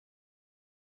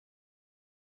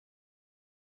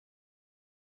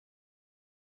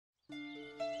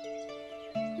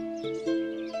Hello,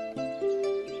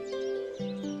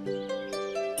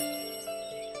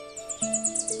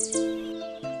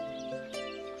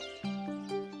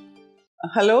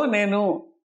 నేను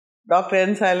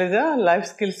Dr.N.Sailaja, life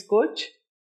skills coach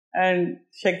and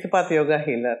శక్తిపాత yoga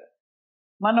healer.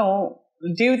 మనం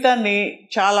జీవితాన్ని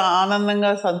చాలా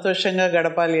ఆనందంగా సంతోషంగా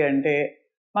గడపాలి అంటే,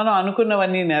 మనం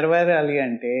అనుకున్నవన్నీ నెరవేరాలి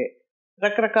అంటే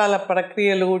రకరకాల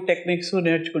ప్రక్రియలు టెక్నిక్స్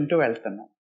నేర్చుకుంటూ వెళ్తున్నాం.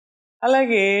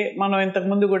 అలాగే మనం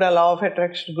ఇంతకుముందు కూడా లా ఆఫ్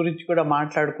అట్రాక్షన్ గురించి కూడా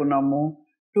మాట్లాడుకున్నాము,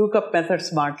 2 కప్ మెథడ్స్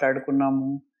మాట్లాడుకున్నాము.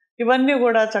 ఇవన్నీ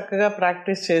కూడా చక్కగా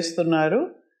ప్రాక్టీస్ చేస్తున్నారు.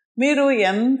 మీరు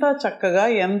ఎంత చక్కగా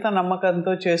ఎంత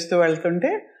నమ్మకంతో చేస్తూ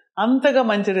వెళ్తుంటే అంతగా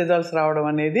మంచి రిజల్ట్స్ రావడం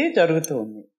అనేది జరుగుతూ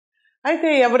ఉంది. అయితే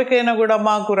ఎవరికైనా కూడా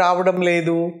మాకు రావడం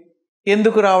లేదు,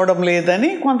 ఎందుకు రావడం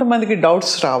లేదని కొంతమందికి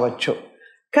డౌట్స్ రావచ్చు.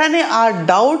 కానీ ఆ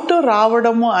డౌట్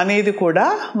రావడము అనేది కూడా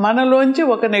మనలోంచి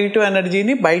ఒక నెగిటివ్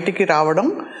ఎనర్జీని బయటికి రావడం,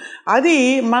 అది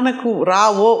మనకు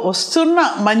వస్తున్న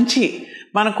మంచి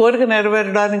మన కోరిక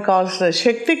నెరవేరడానికి కావాల్సిన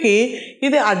శక్తికి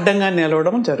ఇది అడ్డంగా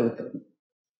నిలవడం జరుగుతుంది.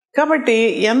 కాబట్టి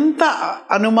ఎంత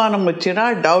అనుమానం వచ్చినా,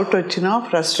 డౌట్ వచ్చినా,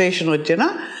 ఫ్రస్ట్రేషన్ వచ్చినా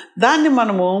దాన్ని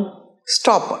మనము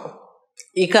స్టాప్,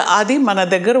 ఇక అది మన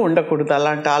దగ్గర ఉండకూడదు.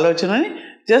 అలాంటి ఆలోచనని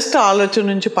జస్ట్ ఆలోచన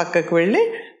నుంచి పక్కకు వెళ్ళి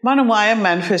మనము ఐఎమ్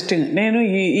మేనిఫెస్టింగ్, నేను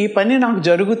ఈ పని నాకు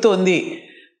జరుగుతోంది,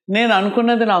 నేను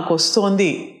అనుకున్నది నాకు వస్తోంది,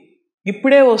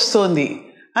 ఇప్పుడే వస్తోంది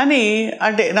అని,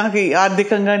 అంటే నాకు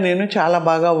ఆర్థికంగా నేను చాలా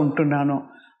బాగా ఉంటున్నాను,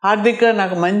 ఆర్థికంగా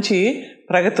నాకు మంచి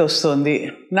ప్రగతి వస్తుంది,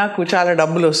 నాకు చాలా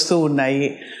డబ్బులు వస్తూ ఉన్నాయి,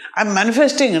 ఐఎమ్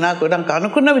మేనిఫెస్టింగ్, నాకు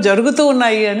అనుకున్నవి జరుగుతూ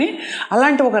ఉన్నాయి అని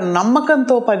అలాంటి ఒక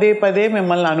నమ్మకంతో పదే పదే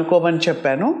మిమ్మల్ని అనుకోమని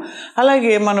చెప్పాను.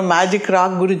 అలాగే మనం మ్యాజిక్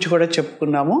రాక్ గురించి కూడా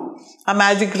చెప్పుకున్నాము. ఆ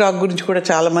మ్యాజిక్ రాక్ గురించి కూడా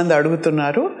చాలామంది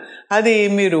అడుగుతున్నారు. అది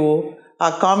మీరు ఆ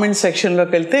కామెంట్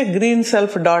సెక్షన్లోకి వెళ్తే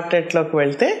greenself.netలోకి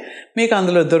వెళ్తే మీకు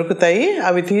అందులో దొరుకుతాయి.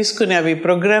 అవి తీసుకుని అవి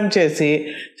ప్రోగ్రామ్ చేసి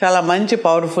చాలా మంచి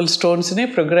పవర్ఫుల్ స్టోన్స్ని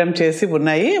ప్రోగ్రామ్ చేసి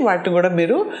ఉన్నాయి. వాటిని కూడా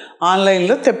మీరు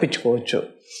ఆన్లైన్లో తెప్పించుకోవచ్చు.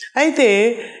 అయితే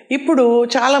ఇప్పుడు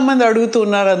చాలామంది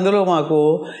అడుగుతున్నారు, అందులో మాకు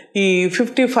ఈ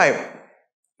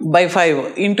 55/5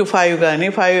 ఇంటూ 5 కానీ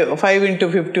 5 ఇంటూ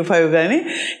 55 కానీ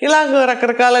ఇలాగ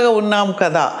రకరకాలుగా ఉన్నాం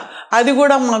కదా, అది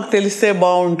కూడా మాకు తెలిస్తే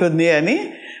బాగుంటుంది అని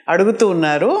అడుగుతూ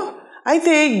ఉన్నారు.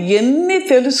 అయితే ఎన్ని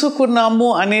తెలుసుకున్నాము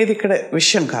అనేది ఇక్కడ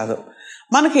విషయం కాదు.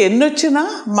 మనకి ఎన్ని వచ్చినా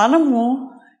మనము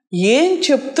ఏం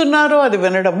చెప్తున్నారో అది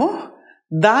వినడము,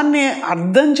 దాన్ని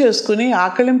అర్థం చేసుకుని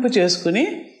ఆకలింపు చేసుకుని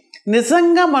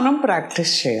నిజంగా మనం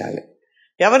ప్రాక్టీస్ చేయాలి.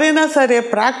 ఎవరైనా సరే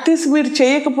ప్రాక్టీస్ మీరు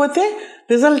చేయకపోతే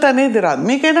రిజల్ట్ అనేది రాదు.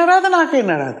 మీకైనా రాదు,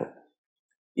 నాకైనా రాదు.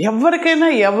 ఎవరికైనా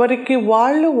ఎవరికి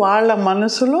వాళ్ళ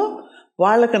మనసులో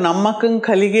వాళ్ళకి నమ్మకం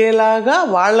కలిగేలాగా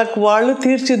వాళ్ళు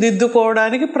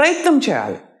తీర్చిదిద్దుకోవడానికి ప్రయత్నం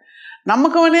చేయాలి.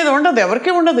 నమ్మకం అనేది ఉండదు,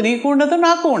 ఎవరికీ ఉండదు, నీకు ఉండదు,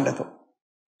 నాకు ఉండదు.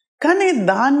 కానీ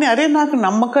దాన్ని నాకు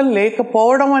నమ్మకం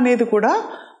లేకపోవడం అనేది కూడా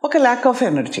ఒక ల్యాక్ ఆఫ్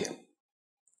ఎనర్జీ,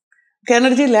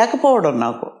 ఎనర్జీ లేకపోవడం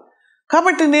నాకు.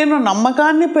 కాబట్టి నేను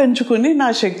నమ్మకాన్ని పెంచుకుని, నా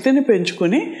శక్తిని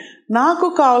పెంచుకుని, నాకు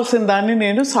కావాల్సిన దాన్ని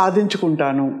నేను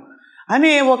సాధించుకుంటాను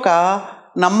అనే ఒక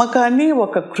నమ్మకాన్ని,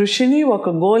 ఒక కృషిని, ఒక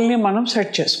గోల్ని మనం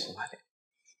సెట్ చేసుకోవాలి.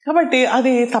 కాబట్టి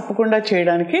అది తప్పకుండా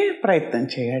చేయడానికి ప్రయత్నం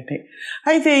చేయండి.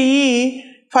 అయితే ఈ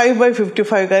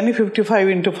 5/55 కానీ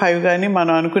 55x5 కానీ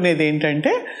మనం అనుకునేది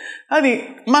ఏంటంటే, అది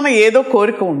మన ఏదో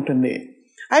కోరిక ఉంటుంది.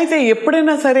 అయితే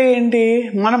ఎప్పుడైనా సరే ఏంటి,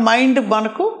 మన మైండ్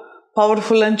మనకు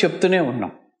పవర్ఫుల్ అని చెప్తూనే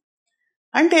ఉన్నాం.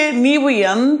 అంటే నీవు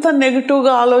ఎంత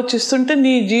నెగిటివ్గా ఆలోచిస్తుంటే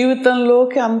నీ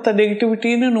జీవితంలోకి అంత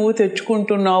నెగిటివిటీని నువ్వు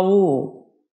తెచ్చుకుంటున్నావు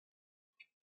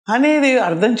అనేది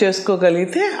అర్థం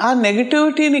చేసుకోగలిగితే ఆ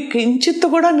నెగిటివిటీని కించిత్తు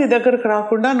కూడా నీ దగ్గరకు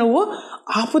రాకుండా నువ్వు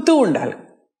ఆపుతూ ఉండాలి.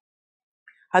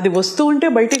 అది వస్తూ ఉంటే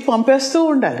బయటికి పంపేస్తూ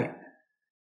ఉండాలి.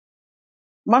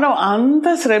 మనం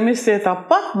అంత శ్రమిస్తే తప్ప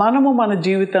మనము మన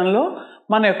జీవితంలో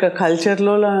మన యొక్క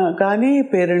కల్చర్లో కానీ,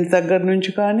 పేరెంట్స్ దగ్గర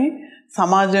నుంచి కానీ,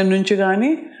 సమాజం నుంచి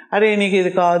కానీ, అరే నీకు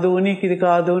ఇది కాదు, నీకు ఇది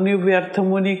కాదు, నీవు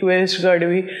వ్యర్థము, నీకు వేస్ట్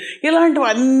గాడివి,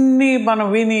 ఇలాంటివన్నీ మనం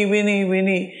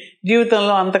విని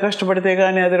జీవితంలో అంత కష్టపడితే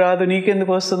కానీ అది రాదు,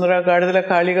 నీకెందుకు వస్తుందిరా, గాడిదలా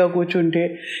ఖాళీగా కూర్చుంటే,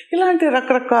 ఇలాంటి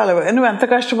రకరకాల, నువ్వు ఎంత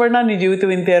కష్టపడినా నీ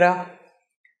జీవితం ఇంతేరా,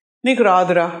 నీకు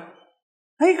రాదురా.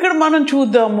 ఇక్కడ మనం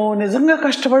చూద్దాము, నిజంగా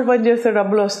కష్టపడి పనిచేస్తే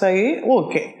డబ్బులు వస్తాయి,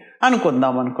 ఓకే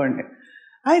అనుకుందాం అనుకోండి.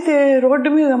 అయితే రోడ్డు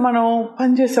మీద మనం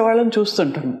పనిచేసే వాళ్ళని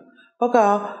చూస్తుంటాము. ఒక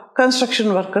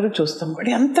కన్స్ట్రక్షన్ వర్కర్ చూస్తాం, వాడు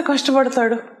ఎంత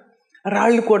కష్టపడతాడు,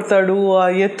 రాళ్ళు కొడతాడు,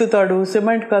 ఎత్తుతాడు,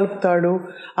 సిమెంట్ కలుపుతాడు,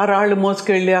 ఆ రాళ్ళు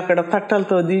మోసుకెళ్ళి అక్కడ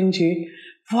తట్టలతో దించి,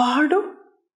 వాడు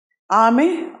ఆమె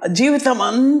జీవితం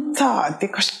అంతా అతి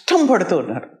కష్టం పడుతూ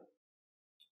ఉన్నారు.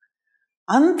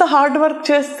 అంత హార్డ్ వర్క్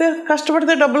చేస్తే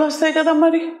కష్టపడితే డబ్బులు వస్తాయి కదా.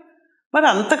 మరి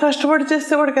అంత కష్టపడి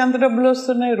చేస్తే వాడికి ఎంత డబ్బులు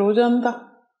వస్తున్నాయి? రోజంతా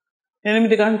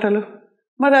 8 గంటలు.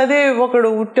 మరి అదే ఒకడు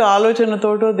ఉట్టి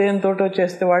ఆలోచనతోటో దేనితోటో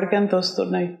చేస్తే వాడికి ఎంత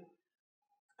వస్తున్నాయి?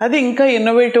 అది ఇంకా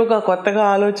ఇన్నోవేటివ్గా కొత్తగా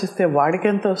ఆలోచిస్తే వాడికి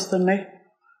ఎంత వస్తున్నాయి?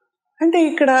 అంటే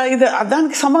ఇక్కడ ఇది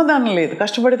దానికి సమాధానం లేదు.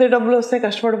 కష్టపడితే డబ్బులు వస్తాయి,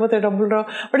 కష్టపడిపోతే డబ్బులు రావు.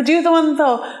 వాడి జీవితం అంతా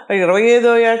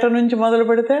 25వ ఏట నుంచి మొదలు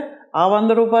పెడితే ఆ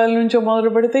 100 రూపాయల నుంచో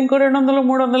మొదలు పెడితే ఇంకో 200,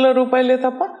 300 రూపాయలే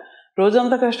తప్ప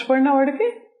రోజంతా కష్టపడినా వాడికి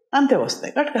అంతే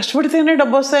వస్తాయి. కాబట్టి కష్టపడితేనే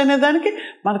డబ్బు వస్తాయనే దానికి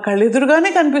మన కళ్ళెదురుగానే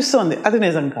కనిపిస్తుంది, అది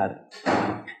నిజం కాదు.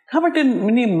 కాబట్టి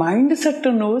నీ మైండ్ సెట్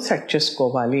నువ్వు సెట్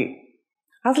చేసుకోవాలి.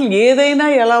 అసలు ఏదైనా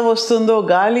ఎలా వస్తుందో,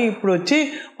 గాలి ఇప్పుడు వచ్చి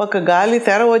ఒక గాలి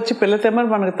తెర వచ్చి పిల్ల తెమ్మని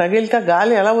మనకు తగిలితే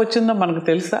గాలి ఎలా వచ్చిందో మనకు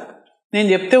తెలుసా? నేను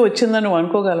చెప్తే వచ్చిందని నువ్వు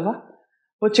అనుకోగలవా?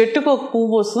 ఓ చెట్టుకు ఒక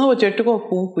పువ్వు వస్తుందో, ఓ చెట్టుకు ఒక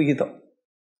పువ్వు పుయ్యదో,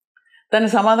 దాని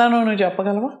సమాధానం నువ్వు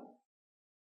చెప్పగలవా?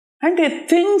 అంటే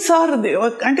థింగ్స్ ఆర్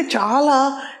అంటే చాలా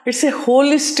ఇట్స్ ఏ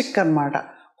హోలిస్టిక్ అన్నమాట.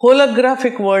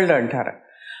 హోలోగ్రాఫిక్ వరల్డ్ అంటారు.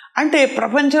 అంటే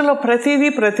ప్రపంచంలో ప్రతిదీ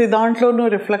ప్రతి దాంట్లోనూ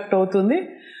రిఫ్లెక్ట్ అవుతుంది,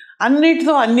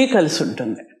 అన్నిటితో అన్నీ కలిసి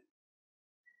ఉంటుంది.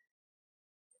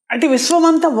 అంటే విశ్వం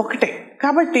అంతా ఒకటే.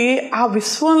 కాబట్టి ఆ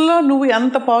విశ్వంలో నువ్వు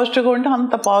ఎంత పాజిటివ్గా ఉంటే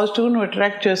అంత పాజిటివ్గా నువ్వు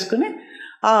అట్రాక్ట్ చేసుకుని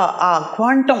ఆ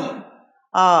క్వాంటమ్,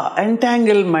 ఆ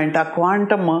ఎంటాంగిల్మెంట్, ఆ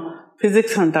క్వాంటమ్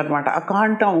ఫిజిక్స్ అంటారనమాట. ఆ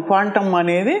క్వాంటమ్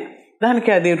అనేది దానికి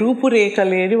అది రూపురేఖ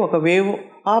లేని ఒక వేవ్,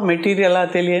 ఆ మెటీరియల్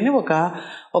తెలియని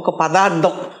ఒక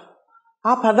పదార్థం.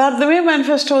 ఆ పదార్థమే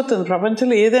మేనిఫెస్ట్ అవుతుంది.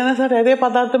 ప్రపంచంలో ఏదైనా సరే అదే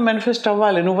పదార్థం మేనిఫెస్ట్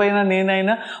అవ్వాలి. నువ్వైనా,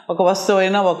 నేనైనా, ఒక వస్తువు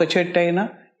అయినా, ఒక చెట్టు అయినా,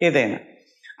 ఏదైనా.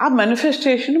 ఆ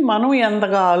మేనిఫెస్టేషన్ మనం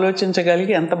ఎంతగా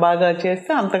ఆలోచించగలిగి ఎంత బాగా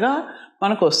చేస్తే అంతగా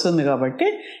మనకు వస్తుంది. కాబట్టి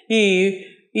ఈ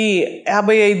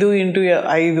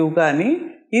 55x5 కానీ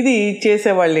ఇది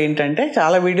చేసేవాళ్ళు ఏంటంటే,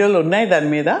 చాలా వీడియోలు ఉన్నాయి దాని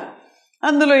మీద.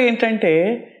 అందులో ఏంటంటే,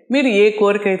 మీరు ఏ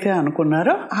కోరిక అయితే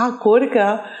అనుకున్నారో ఆ కోరిక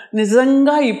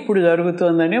నిజంగా ఇప్పుడు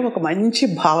జరుగుతుందని ఒక మంచి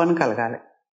భావన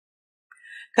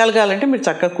కలగాలంటే మీరు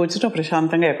చక్కగా కూర్చుని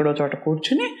ప్రశాంతంగా ఎక్కడో చోట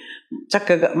కూర్చుని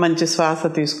చక్కగా మంచి శ్వాస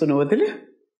తీసుకుని వదిలి,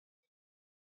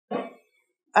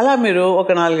 అలా మీరు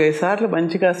ఒక 4-5 సార్లు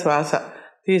మంచిగా శ్వాస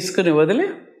తీసుకుని వదిలి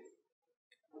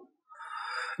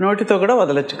నోటితో కూడా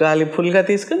వదలచ్చు. గాలి ఫుల్గా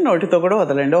తీసుకుని నోటితో కూడా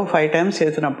వదలండి. ఒక 5 టైమ్స్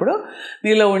చేసినప్పుడు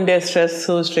నీలో ఉండే స్ట్రెస్,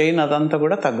 స్ట్రెయిన్ అదంతా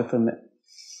కూడా తగ్గుతుంది.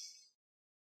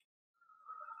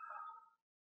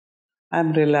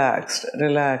 ఐఎమ్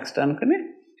రిలాక్స్డ్ అనుకుని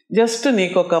జస్ట్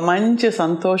నీకు ఒక మంచి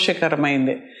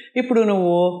సంతోషకరమైంది. ఇప్పుడు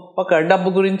నువ్వు ఒక డబ్బు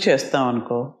గురించి చేస్తావు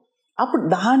అనుకో, అప్పుడు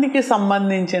దానికి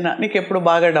సంబంధించిన నీకు ఎప్పుడు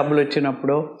బాగా డబ్బులు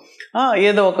వచ్చినప్పుడు,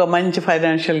 ఏదో ఒక మంచి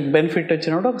ఫైనాన్షియల్ బెనిఫిట్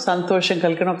వచ్చినప్పుడు ఒక సంతోషం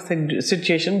కలిగిన ఒక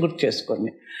సిచ్యుయేషన్ గుర్తు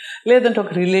చేసుకోండి. లేదంటే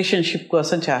ఒక రిలేషన్షిప్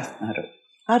కోసం చేస్తున్నారు.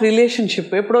 ఆ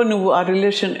రిలేషన్షిప్ ఎప్పుడో నువ్వు ఆ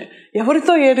రిలేషన్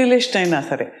ఎవరితో ఏ రిలేషన్ అయినా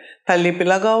సరే, తల్లి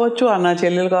పిల్ల కావచ్చు, అన్న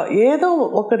చెల్లెలు కావచ్చు, ఏదో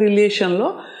ఒక రిలేషన్లో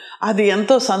అది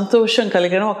ఎంతో సంతోషం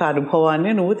కలిగిన ఒక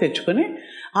అనుభవాన్ని నువ్వు తెచ్చుకొని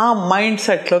ఆ మైండ్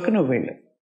సెట్లోకి నువ్వు వెళ్ళు.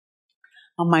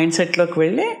 ఆ మైండ్ సెట్లోకి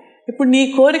వెళ్ళి ఇప్పుడు నీ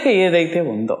కోరిక ఏదైతే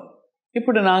ఉందో,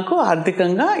 ఇప్పుడు నాకు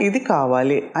ఆర్థికంగా ఇది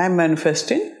కావాలి, ఐఎమ్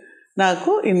మేనిఫెస్టింగ్,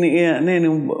 నాకు నేను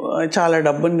చాలా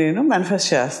డబ్బుని నేను మేనిఫెస్ట్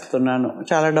చేస్తున్నాను,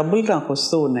 చాలా డబ్బులు నాకు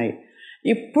వస్తూ ఉన్నాయి,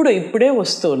 ఇప్పుడే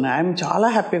వస్తూ ఉన్నాయి, ఐఎమ్ చాలా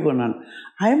హ్యాపీగా ఉన్నాను,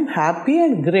 ఐఎమ్ హ్యాపీ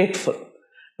అండ్ గ్రేట్ఫుల్.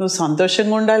 నువ్వు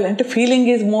సంతోషంగా ఉండాలి అంటే ఫీలింగ్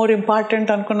ఈజ్ మోర్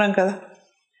ఇంపార్టెంట్ అనుకున్నాం కదా.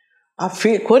 ఆ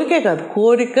కోరికే కాదు,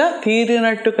 కోరిక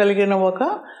తీరినట్టు కలిగిన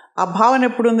ఆ భావన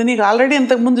ఎప్పుడు ఉంది నీకు? ఆల్రెడీ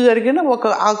ఇంతకుముందు జరిగిన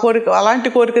ఆ కోరిక, అలాంటి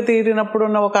కోరిక తీరినప్పుడు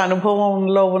ఉన్న ఒక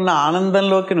అనుభవంలో ఉన్న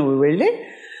ఆనందంలోకి నువ్వు వెళ్ళి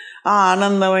ఆ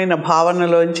ఆనందమైన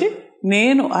భావనలోంచి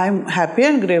ఐఎమ్ హ్యాపీ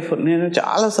అండ్ గ్రేట్ఫుల్, నేను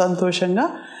చాలా సంతోషంగా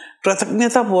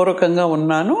కృతజ్ఞతాపూర్వకంగా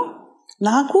ఉన్నాను,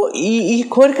 నాకు ఈ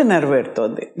కోరిక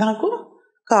నెరవేరుతోంది, నాకు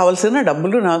కావలసిన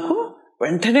డబ్బులు నాకు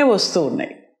వెంటనే వస్తూ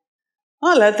ఉన్నాయి,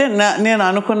 లేకపోతే నేను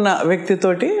అనుకున్న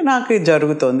వ్యక్తితోటి నాకు ఇది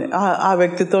జరుగుతుంది, ఆ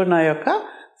వ్యక్తితో నా యొక్క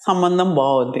సంబంధం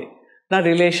బాగుంది, నా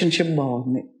రిలేషన్షిప్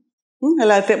బాగుంది,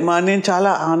 లేకపోతే నేను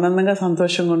చాలా ఆనందంగా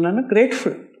సంతోషంగా ఉన్నాను,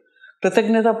 గ్రేట్ఫుల్,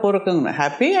 కృతజ్ఞతాపూర్వకంగా,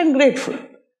 హ్యాపీ అండ్ గ్రేట్ఫుల్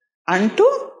అంటూ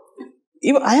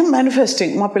ఐఎమ్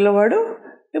మేనిఫెస్టింగ్. మా పిల్లవాడు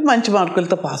మంచి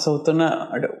మార్కులతో పాస్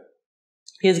అవుతున్నాడు,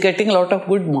 is getting lot of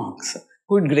good marks,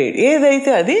 good grade,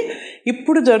 ఏదైతే అది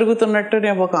ఇప్పుడు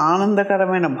జరుగుతున్నట్టునే ఒక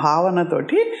ఆనందకరమైన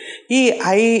భావనతోటి ఈ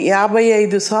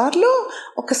 55 సార్లు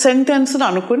ఒక సెంటెన్స్ను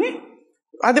అనుకుని,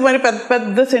 అది మరి పెద్ద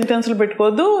పెద్ద సెంటెన్స్లు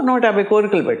పెట్టుకోవద్దు, 150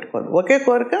 కోరికలు పెట్టుకోవద్దు, ఒకే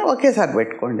కోరిక ఒకేసారి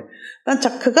పెట్టుకోండి. దాన్ని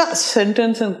చక్కగా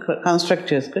సెంటెన్స్ కన్స్ట్రక్ట్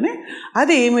చేసుకుని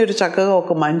అది మీరు చక్కగా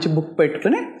ఒక మంచి బుక్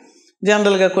పెట్టుకుని,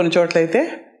 జనరల్గా కొన్ని చోట్లయితే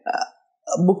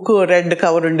బుక్ రెడ్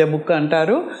కవర్ ఉండే బుక్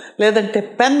అంటారు, లేదంటే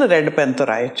రెడ్ పెన్తో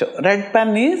రాయొచ్చు. Red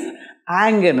pen is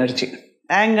young energy.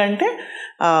 Young అంటే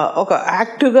ఒక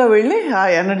యాక్టివ్గా వెళ్ళి ఆ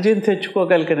ఎనర్జీని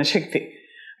తెచ్చుకోగలిగిన శక్తి.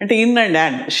 అంటే ఇన్ అండ్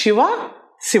యాండ్,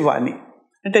 శివాని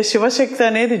అంటే శివశక్తి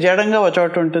అనేది జడంగా ఒక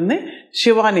చోట ఉంటుంది,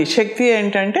 శివాని శక్తి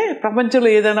ఏంటంటే ప్రపంచంలో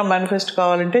ఏదైనా మేనిఫెస్ట్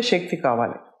కావాలంటే శక్తి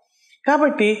కావాలి.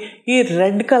 కాబట్టి ఈ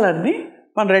రెడ్ కలర్ని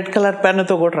మన రెడ్ కలర్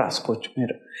పెన్నుతో కూడా రాసుకోవచ్చు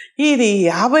మీరు. ఇది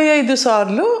 55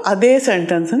 సార్లు అదే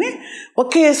సెంటెన్స్ని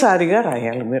ఒకేసారిగా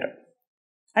రాయాలి మీరు.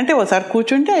 అంటే ఒకసారి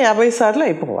కూర్చుంటే 50 సార్లు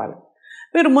అయిపోవాలి.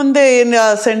 మీరు ముందే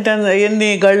ఎన్ని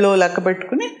గళ్ళు లెక్క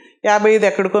పెట్టుకుని 55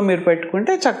 ఎక్కడికో మీరు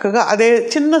పెట్టుకుంటే చక్కగా అదే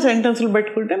చిన్న సెంటెన్స్లు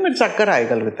పెట్టుకుంటే మీరు చక్కగా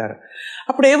రాయగలుగుతారు.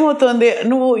 అప్పుడు ఏమవుతుంది,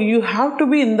 you have to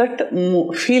be in that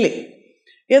feeling.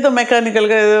 ఏదో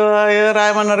మెకానికల్గా ఏదో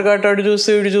రాయమన్నారు కాబట్టి అటు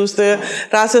చూస్తే ఇటు చూస్తే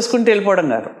రాసేసుకుంటూ వెళ్ళిపోవడం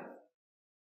కాదు.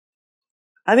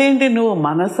 అదేంటి, నువ్వు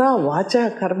మనస వాచ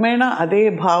కర్మేణ అదే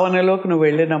భావనలోకి నువ్వు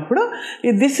వెళ్ళినప్పుడు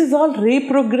this is all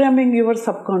reprogramming your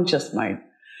subconscious mind.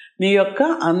 నీ యొక్క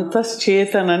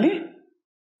అంతశ్చేతనని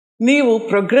నీవు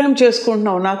ప్రోగ్రామ్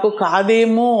చేసుకుంటున్నావు. నాకు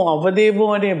కాదేమో అవ్వదేమో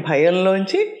అనే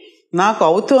భయంలోంచి నాకు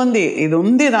అవుతోంది, ఇది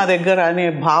ఉంది నా దగ్గర అనే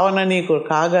భావన నీకు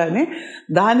కాగానే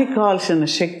దానికి కావాల్సిన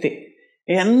శక్తి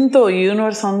ఎంతో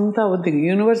యూనివర్స్ అంతా అవుతుంది.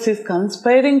 Universe is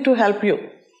conspiring to help you.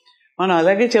 మనం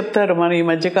అలాగే చెప్తారు, మనం ఈ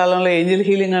మధ్యకాలంలో ఏంజల్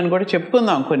హీలింగ్ అని కూడా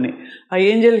చెప్పుకుందాం కొన్ని. ఆ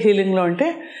ఏంజల్ హీలింగ్లో అంటే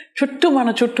మన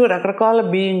చుట్టూ రకరకాల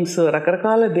బీయింగ్స్,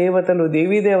 రకరకాల దేవతలు,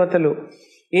 దేవీ దేవతలు,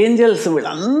 ఏంజల్స్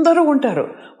వీళ్ళందరూ ఉంటారు.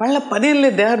 వాళ్ళ పని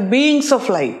లేదు, they are beings of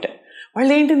light.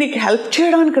 వాళ్ళు ఏంటి, నీకు హెల్ప్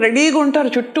చేయడానికి రెడీగా ఉంటారు,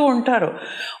 చుట్టూ ఉంటారు.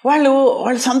 వాళ్ళు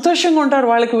సంతోషంగా ఉంటారు.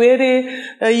 వాళ్ళకి వేరే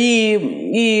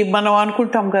ఈ మనం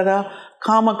అనుకుంటాం కదా,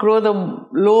 కామ క్రోధ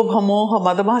లోభ మోహ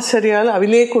మదమాశ్చర్యాలు అవి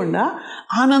లేకుండా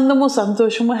ఆనందము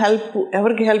సంతోషము,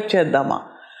 ఎవరికి హెల్ప్ చేద్దామా,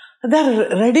 they are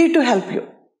ready to help you.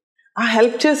 ఆ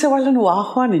హెల్ప్ చేసే వాళ్ళని నువ్వు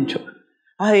ఆహ్వానించు.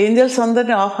 ఆ ఏంజల్స్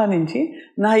అందరినీ ఆహ్వానించి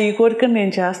నా ఈ కోరికను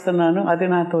నేను చేస్తున్నాను, అది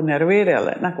నాతో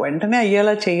నెరవేరాలి, నాకు వెంటనే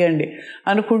అయ్యేలా చేయండి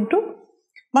అనుకుంటూ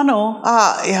మనం ఆ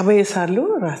 50 సార్లు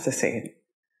రాసేసేయండి.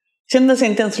 చిన్న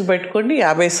సెంటెన్స్లు పెట్టుకోండి,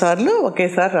 50 సార్లు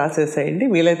ఒకేసారి రాసేసేయండి.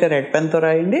 వీలైతే రెడ్ పెన్తో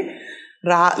రాయండి.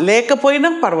 లేకపోయినా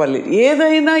పర్వాలేదు.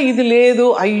 ఏదైనా ఇది లేదు,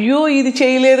 అయ్యో ఇది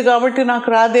చేయలేదు కాబట్టి నాకు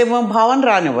రాదేమో భావన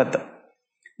రానివ్వద్దు.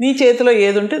 నీ చేతిలో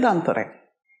ఏది ఉంటే దాంతో రాయి.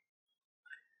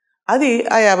 అది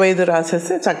ఆ 55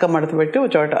 రాసేసి చక్క మడత పెట్టి ఒక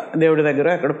చోట దేవుడి దగ్గర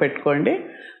ఎక్కడ పెట్టుకోండి.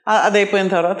 అది అయిపోయిన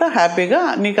తర్వాత హ్యాపీగా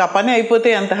నీకు ఆ పని అయిపోతే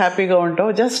ఎంత హ్యాపీగా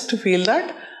ఉంటావో జస్ట్ ఫీల్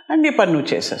దాట్ అండ్ నీ పని నువ్వు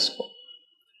చేసేసుకో.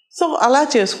 సో అలా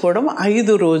చేసుకోవడం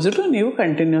 5 రోజులు నీవు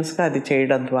కంటిన్యూస్గా అది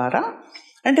చేయడం ద్వారా,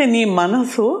 అంటే నీ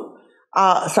మనసు ఆ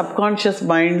సబ్కాన్షియస్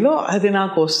మైండ్లో అది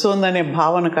నాకు వస్తుందనే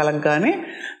భావన కలగగానే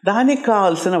దానికి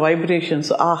కావాల్సిన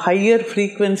వైబ్రేషన్స్, ఆ హయ్యర్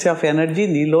ఫ్రీక్వెన్సీ ఆఫ్ ఎనర్జీ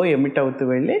నీలో ఎమిట్ అవుతూ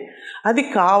వెళ్ళి అది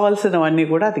కావాల్సినవన్నీ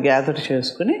కూడా అది గ్యాదర్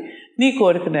చేసుకుని నీ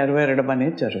కోరిక నెరవేరడం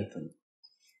అనేది జరుగుతుంది.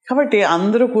 కాబట్టి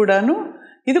అందరూ కూడాను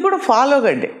ఇది కూడా ఫాలో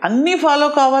కండి. అన్నీ ఫాలో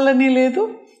కావాలని లేదు.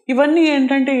 ఇవన్నీ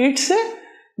ఏంటంటే it's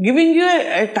giving you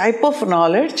A type of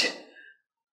knowledge.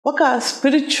 ఒక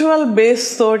స్పిరిచువల్ బేస్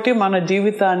తోటి మన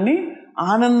జీవితాన్ని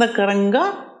ఆనందకరంగా,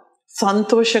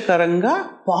 సంతోషకరంగా,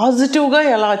 పాజిటివ్గా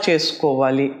ఎలా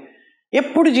చేసుకోవాలి.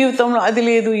 ఎప్పుడు జీవితంలో అది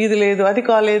లేదు, ఇది లేదు, అది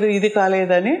కాలేదు, ఇది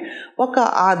కాలేదని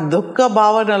ఆ దుఃఖ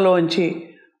భావనలోంచి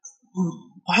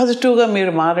పాజిటివ్గా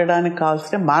మీరు మారడానికి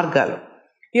కావాల్సిన మార్గాలు.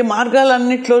 ఈ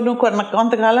మార్గాలన్నింటిలోనూ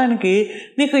కొంతకాలానికి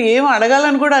నీకు ఏం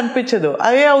అడగాలని కూడా అనిపించదు,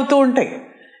 అవే అవుతూ ఉంటాయి.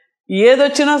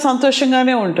 ఏదొచ్చినా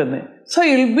సంతోషంగానే ఉంటుంది. So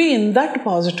will be in that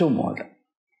positive mode.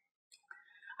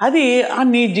 అది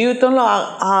నీ జీవితంలో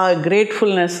ఆ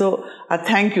గ్రేట్ఫుల్నెస్, ఆ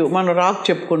థ్యాంక్ యూ. మనం రాక్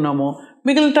చెప్పుకున్నాము,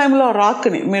 మిగిలిన టైంలో ఆ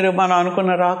రాక్ని మనం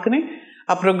అనుకున్న రాక్ని,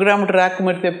 ఆ ప్రోగ్రామ్డ్ ర్యాక్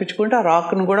మీరు తెప్పించుకుంటే ఆ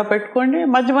రాక్ను కూడా పెట్టుకోండి.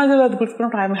 మధ్య మధ్యలో అది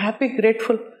గుర్తుకుంటే ఐఎమ్ హ్యాపీ,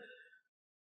 గ్రేట్ఫుల్,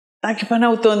 నాకు పని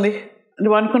అవుతుంది,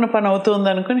 నువ్వు అనుకున్న పని అవుతుంది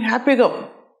అనుకుని హ్యాపీగా.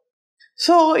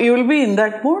 So you will be in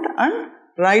that mood. And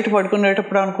right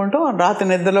పడుకునేటప్పుడు అనుకుంటావు, రాత్రి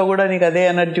నిద్రలో కూడా నీకు అదే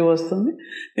ఎనర్జీ వస్తుంది.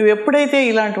 నువ్వు ఎప్పుడైతే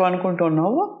ఇలాంటివి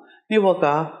అనుకుంటున్నావో నీవు ఒక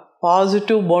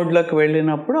పాజిటివ్ మోడ్లోకి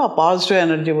వెళ్ళినప్పుడు ఆ పాజిటివ్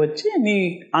ఎనర్జీ వచ్చి నీ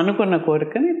అనుకున్న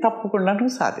కోరికని తప్పకుండా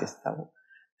నువ్వు సాధిస్తావు.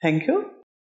 Thank you.